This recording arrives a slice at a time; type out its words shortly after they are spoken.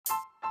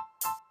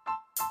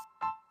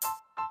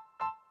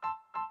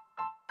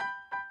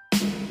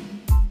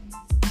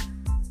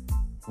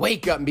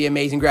Wake up and be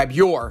amazing. Grab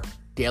your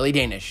Daily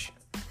Danish.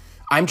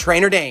 I'm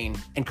Trainer Dane,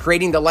 and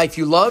creating the life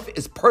you love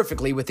is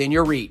perfectly within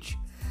your reach.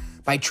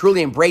 By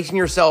truly embracing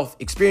yourself,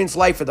 experience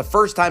life for the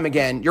first time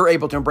again, you're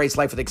able to embrace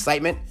life with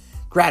excitement,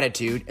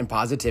 gratitude, and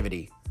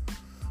positivity.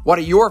 What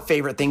are your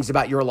favorite things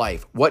about your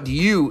life? What do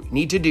you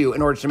need to do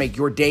in order to make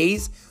your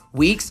days,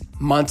 weeks,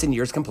 months, and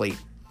years complete?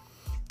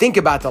 Think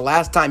about the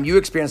last time you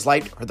experienced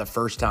life for the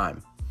first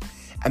time.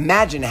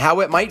 Imagine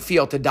how it might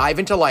feel to dive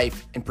into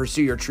life and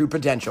pursue your true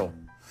potential.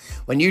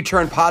 When you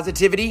turn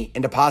positivity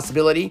into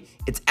possibility,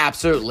 it's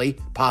absolutely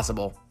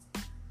possible.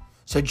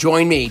 So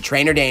join me,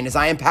 Trainer Dane, as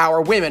I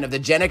empower women of the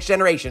Gen X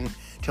generation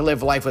to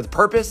live life with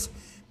purpose,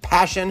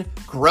 passion,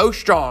 grow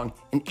strong,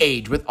 and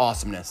age with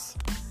awesomeness.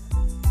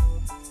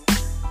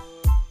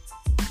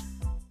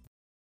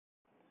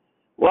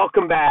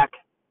 Welcome back.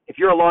 If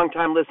you're a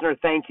long-time listener,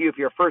 thank you. If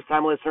you're a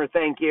first-time listener,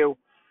 thank you.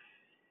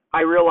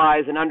 I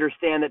realize and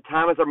understand that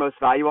time is our most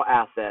valuable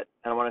asset,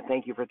 and I want to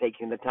thank you for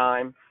taking the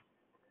time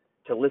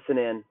to listen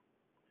in,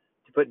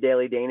 to put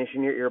Daily Danish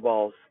in your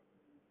earballs.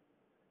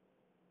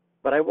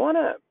 But I want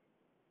to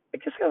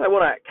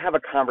have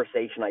a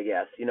conversation, I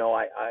guess. You know,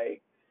 I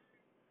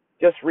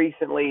just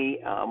recently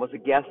was a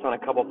guest on a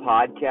couple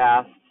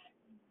podcasts.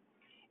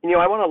 You know,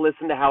 I want to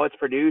listen to how it's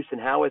produced and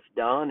how it's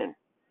done, and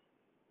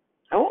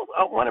I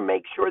want to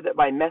make sure that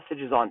my message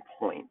is on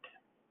point.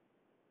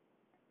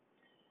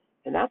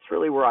 And that's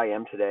really where I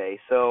am today.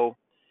 So,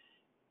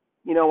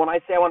 you know, when I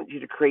say I want you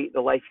to create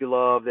the life you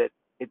love, that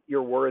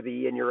you're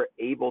worthy and you're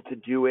able to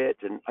do it,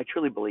 and I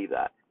truly believe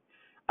that.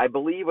 I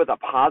believe with a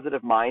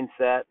positive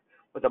mindset,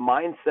 with a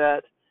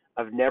mindset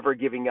of never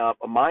giving up,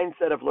 a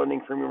mindset of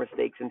learning from your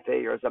mistakes and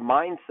failures, a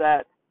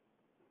mindset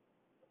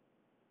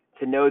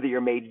to know that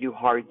you're made to do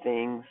hard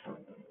things,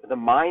 with a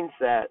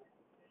mindset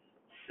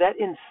set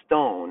in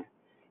stone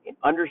in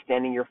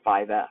understanding your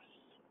 5 F's.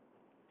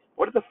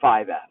 What are the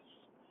 5 F's?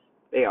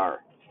 They are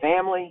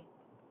family,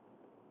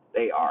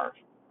 they are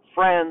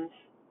friends,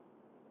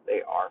 they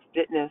are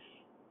fitness,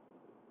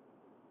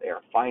 they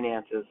are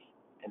finances,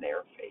 and they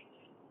are faith.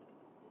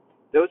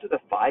 Those are the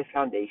 5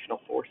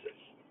 foundational forces,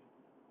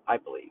 I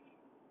believe.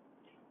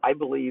 I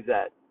believe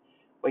that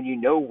when you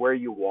know where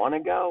you want to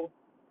go,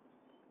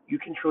 you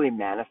can truly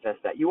manifest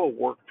that. You will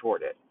work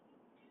toward it.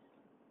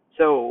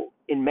 So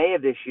in May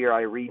of this year,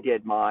 I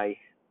redid my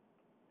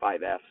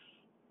 5 F's.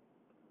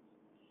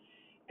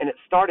 And it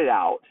started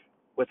out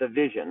with a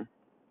vision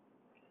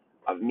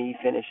of me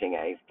finishing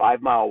a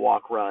 5-mile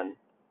walk run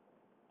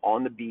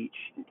on the beach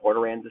in Port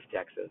Aransas,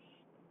 Texas,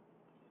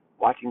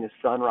 watching the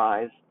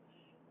sunrise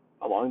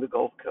along the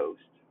Gulf Coast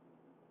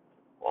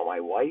while my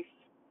wife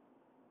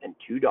and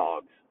 2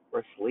 dogs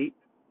were asleep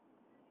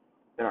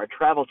in our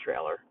travel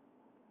trailer,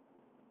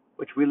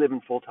 which we live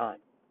in full time.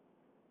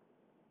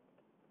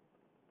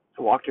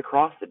 I walked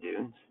across the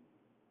dunes,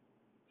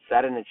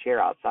 sat in a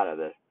chair outside of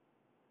the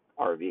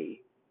RV,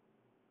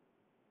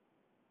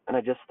 and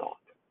I just thought.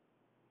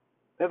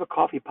 We have a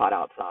coffee pot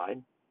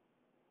outside,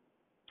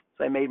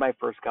 so I made my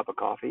first cup of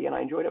coffee, and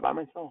I enjoyed it by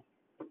myself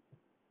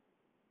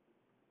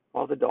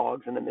while the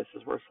dogs and the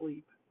missus were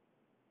asleep.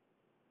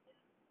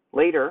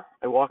 Later,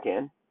 I walk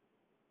in,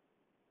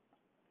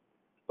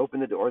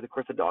 open the door. Of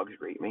course, the dogs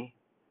greet me.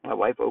 My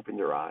wife opens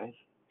her eyes.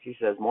 She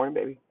says, "Morning,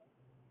 baby."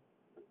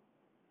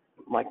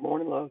 I'm like,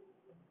 "Morning, love."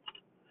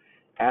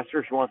 Ask her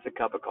if she wants a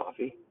cup of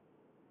coffee.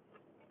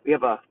 We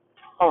have a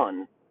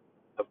ton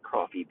of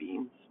coffee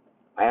beans.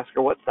 I ask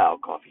her what style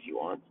of coffee she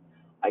wants.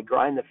 I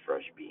grind the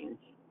fresh beans.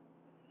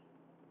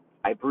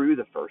 I brew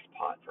the first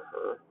pot for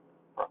her,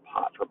 or a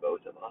pot for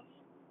both of us.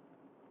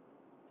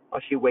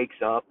 While she wakes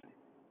up,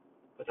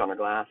 puts on her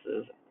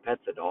glasses,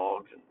 pets the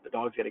dogs, and the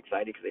dogs get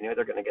excited because they know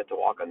they're going to get to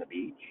walk on the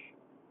beach.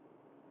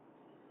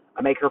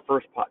 I make her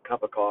first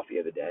cup of coffee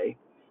of the day,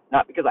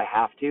 not because I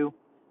have to,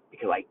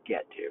 because I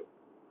get to,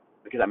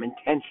 because I'm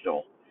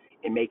intentional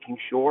in making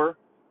sure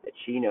that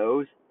she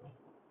knows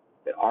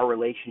that our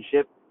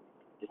relationship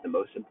is the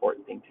most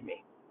important thing to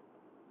me.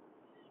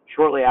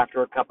 Shortly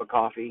after a cup of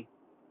coffee,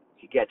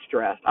 she gets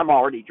dressed. I'm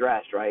already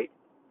dressed, right?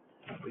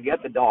 We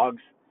get the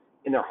dogs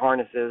in their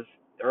harnesses.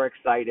 They're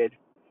excited.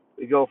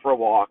 We go for a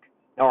walk.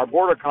 Now, our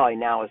Border Collie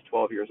now is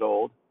 12 years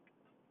old,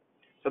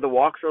 so the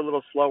walks are a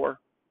little slower,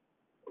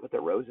 but the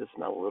roses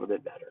smell a little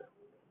bit better.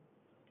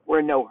 We're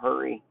in no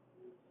hurry.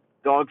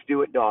 Dogs do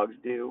what dogs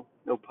do,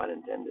 no pun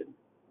intended.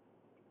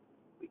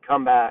 We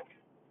come back.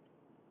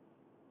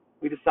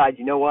 We decide,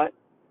 you know what?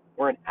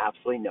 We're in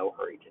absolutely no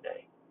hurry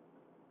today.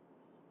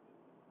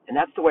 And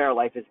that's the way our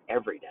life is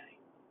every day.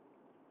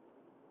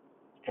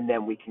 And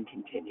then we can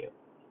continue.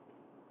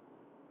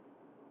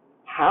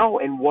 How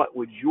and what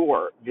would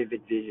your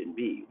vivid vision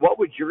be? What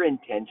would your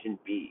intention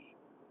be?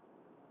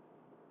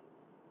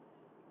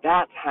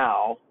 That's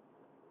how,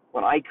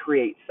 when I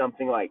create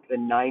something like the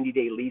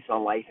 90-day Lease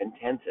on Life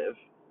Intensive,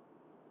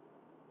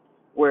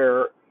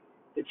 where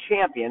the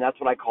champion, that's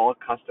what I call a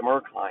customer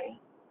or client,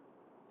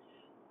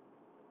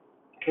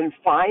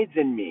 confides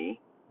in me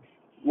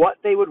what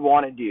they would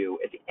want to do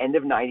at the end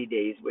of 90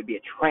 days would be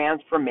a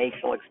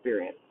transformational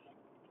experience.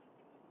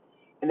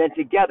 And then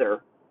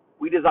together,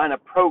 we design a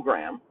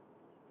program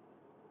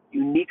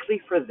uniquely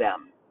for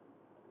them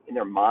in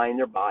their mind,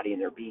 their body,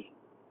 and their being.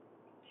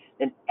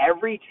 Then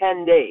every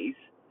 10 days,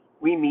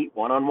 we meet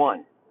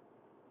one-on-one.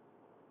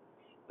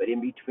 But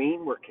in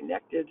between, we're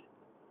connected.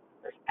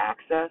 There's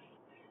access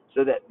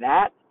so that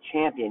that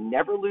champion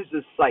never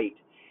loses sight,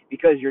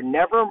 because you're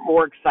never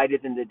more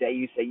excited than the day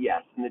you say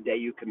yes and the day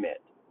you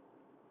commit.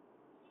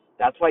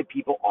 That's why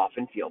people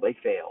often feel they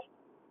fail,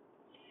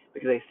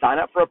 because they sign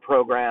up for a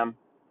program,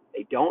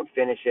 they don't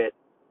finish it,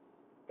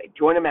 they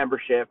join a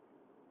membership,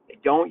 they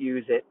don't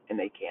use it, and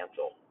they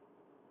cancel.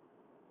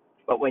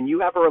 But when you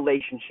have a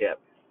relationship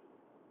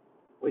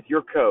with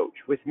your coach,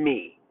 with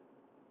me,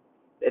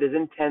 that is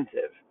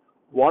intensive,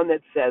 one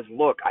that says,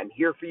 look, I'm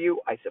here for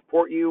you, I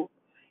support you,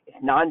 it's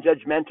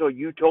non-judgmental,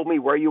 you told me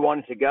where you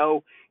wanted to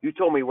go, you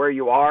told me where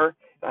you are,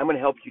 and I'm going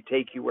to help you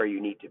take you where you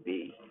need to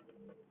be.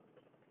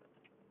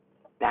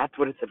 That's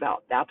what it's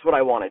about. That's what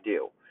I want to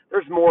do.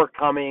 There's more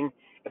coming.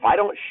 If I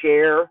don't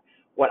share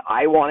what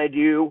I want to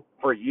do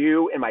for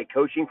you in my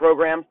coaching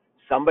program,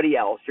 somebody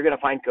else, you're going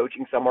to find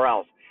coaching somewhere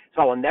else.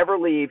 So I will never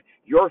leave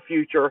your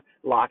future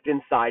locked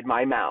inside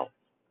my mouth.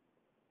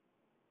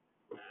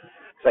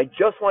 So I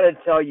just wanted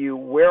to tell you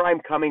where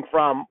I'm coming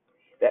from,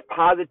 that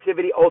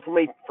positivity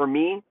ultimately for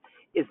me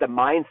is the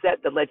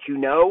mindset that lets you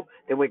know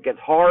that when it gets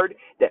hard,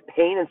 that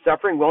pain and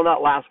suffering will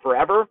not last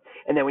forever.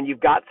 And then when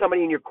you've got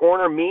somebody in your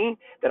corner, me,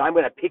 that I'm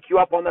going to pick you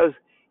up on those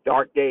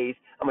dark days.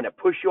 I'm going to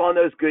push you on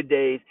those good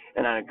days,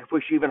 and I'm going to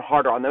push you even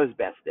harder on those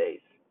best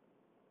days.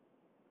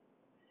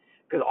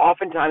 Because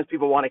oftentimes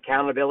people want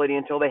accountability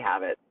until they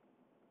have it.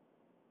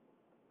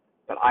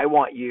 But I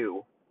want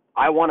you.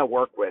 I want to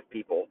work with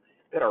people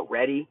that are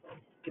ready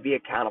to be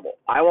accountable.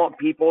 I want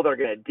people that are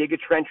going to dig a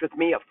trench with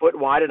me a foot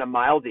wide and a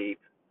mile deep,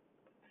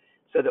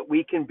 so that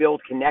we can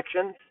build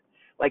connections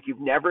like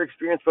you've never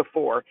experienced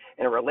before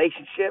in a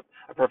relationship,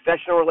 a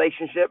professional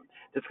relationship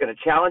that's going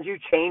to challenge you,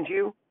 change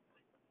you,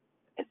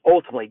 and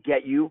ultimately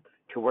get you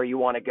to where you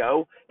want to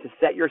go, to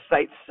set your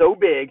sights so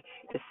big,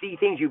 to see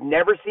things you've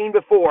never seen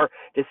before,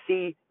 to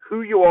see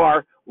who you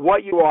are,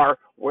 what you are,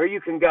 where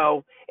you can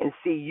go, and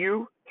see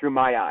you through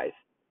my eyes,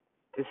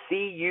 to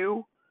see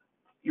you,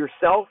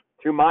 yourself,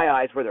 through my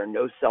eyes, where there are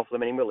no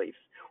self-limiting beliefs,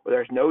 where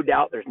there's no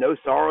doubt, there's no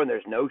sorrow, and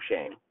there's no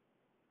shame.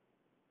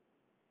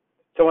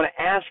 So I want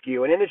to ask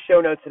you, and in the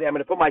show notes today, I'm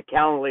going to put my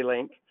Calendly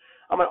link.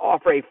 I'm going to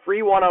offer a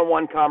free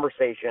one-on-one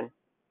conversation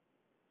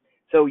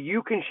so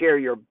you can share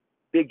your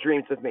big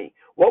dreams with me.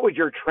 What would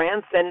your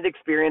transcendent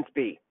experience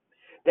be?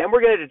 Then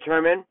we're going to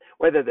determine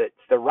whether it's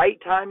the right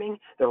timing,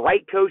 the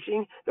right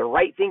coaching, the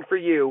right thing for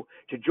you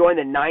to join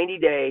the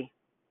 90-day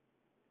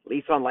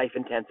Lease on Life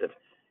Intensive.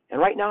 And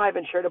right now I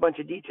haven't shared a bunch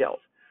of details.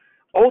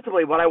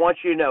 Ultimately, what I want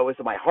you to know is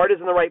that my heart is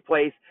in the right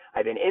place.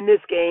 I've been in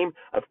this game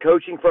of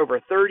coaching for over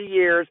 30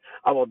 years.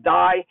 I will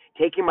die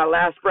taking my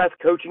last breath,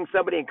 coaching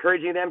somebody,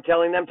 encouraging them,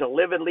 telling them to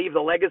live and leave the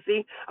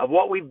legacy of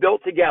what we've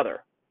built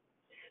together.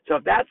 So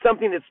if that's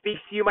something that speaks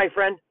to you, my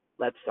friend,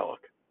 let's talk.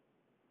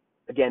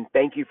 Again,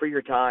 thank you for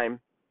your time.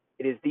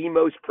 It is the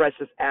most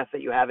precious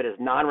asset you have. It is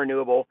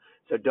non-renewable,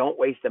 so don't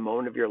waste a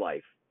moment of your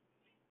life.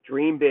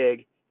 Dream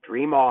big,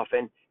 dream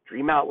often,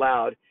 dream out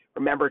loud.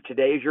 Remember,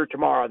 today is your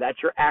tomorrow.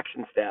 That's your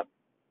action step.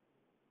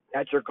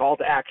 That's your call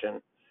to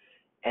action.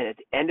 And at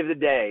the end of the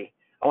day,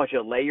 I want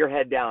you to lay your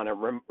head down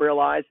and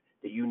realize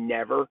that you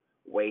never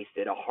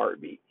wasted a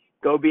heartbeat.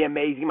 Go be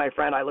amazing, my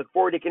friend. I look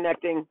forward to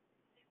connecting.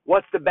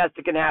 What's the best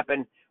that can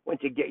happen when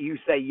you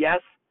say yes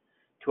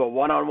to a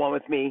one-on-one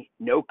with me,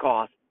 no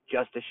cost,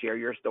 just to share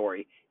your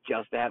story,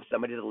 just to have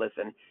somebody to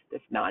listen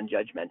that's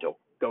non-judgmental.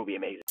 Go be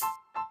amazing.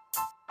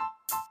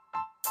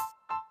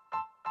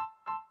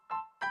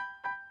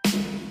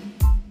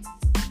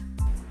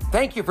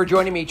 Thank you for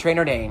joining me,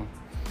 Trainer Dane,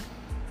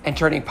 and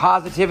turning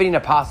positivity into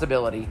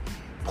possibility.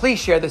 Please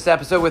share this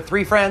episode with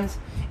 3 friends.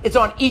 It's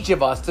on each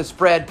of us to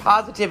spread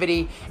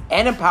positivity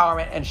and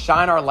empowerment and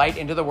shine our light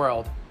into the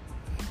world.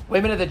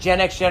 Women of the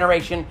Gen X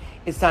generation,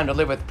 it's time to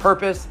live with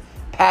purpose,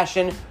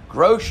 passion,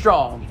 grow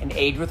strong, and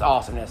age with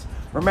awesomeness.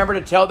 Remember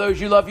to tell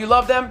those you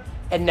love them,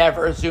 and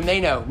never assume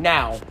they know.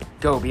 Now,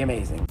 go be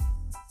amazing.